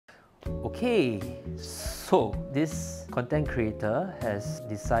Okay, so this content creator has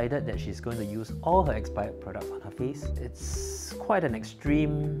decided that she's going to use all her expired products on her face. It's quite an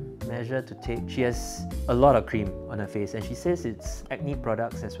extreme measure to take. She has a lot of cream on her face and she says it's acne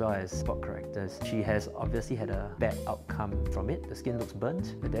products as well as spot correctors. She has obviously had a bad outcome from it. The skin looks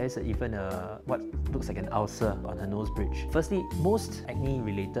burnt. There is even what looks like an ulcer on her nose bridge. Firstly, most acne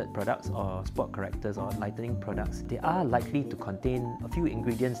related products or spot correctors or lightening products, they are likely to contain a few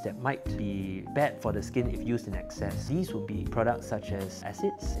ingredients that might be bad for the skin if used in excess. These would be products such as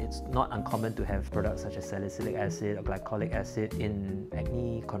acids. It's not uncommon to have products such as salicylic acid or glycolic acid in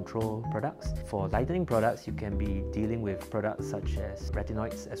acne control products. For lightening products, you can be dealing with products such as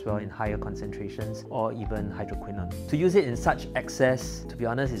retinoids as well in higher concentrations, or even hydroquinone. To use it in such excess, to be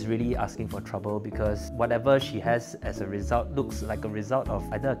honest, is really asking for trouble, because whatever she has as a result looks like a result of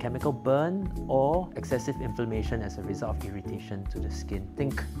either a chemical burn or excessive inflammation as a result of irritation to the skin. I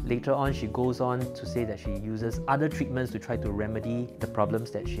think later on she goes on to say that she uses other treatments to try to remedy the problems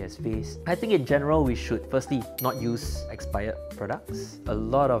that she has faced. I think in general we should firstly not use expired products. A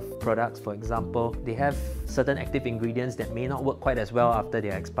lot of products, for example, they have certain active ingredients that may not work quite as well after they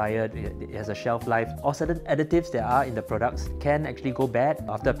are expired. It has a shelf life, or certain additives that are in the products can actually go bad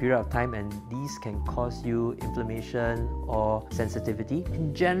after a period of time, and these can cause you inflammation or sensitivity.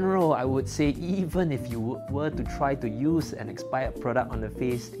 In general, I would say even if you were to try to use an expired product on the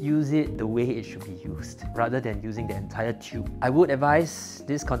face, use it the way it should be used rather than using the entire tube. I would advise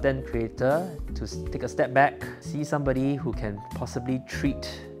this content creator to take a step back, see somebody who can possibly treat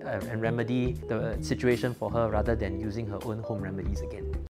and remedy the situation for her rather than using her own home remedies again.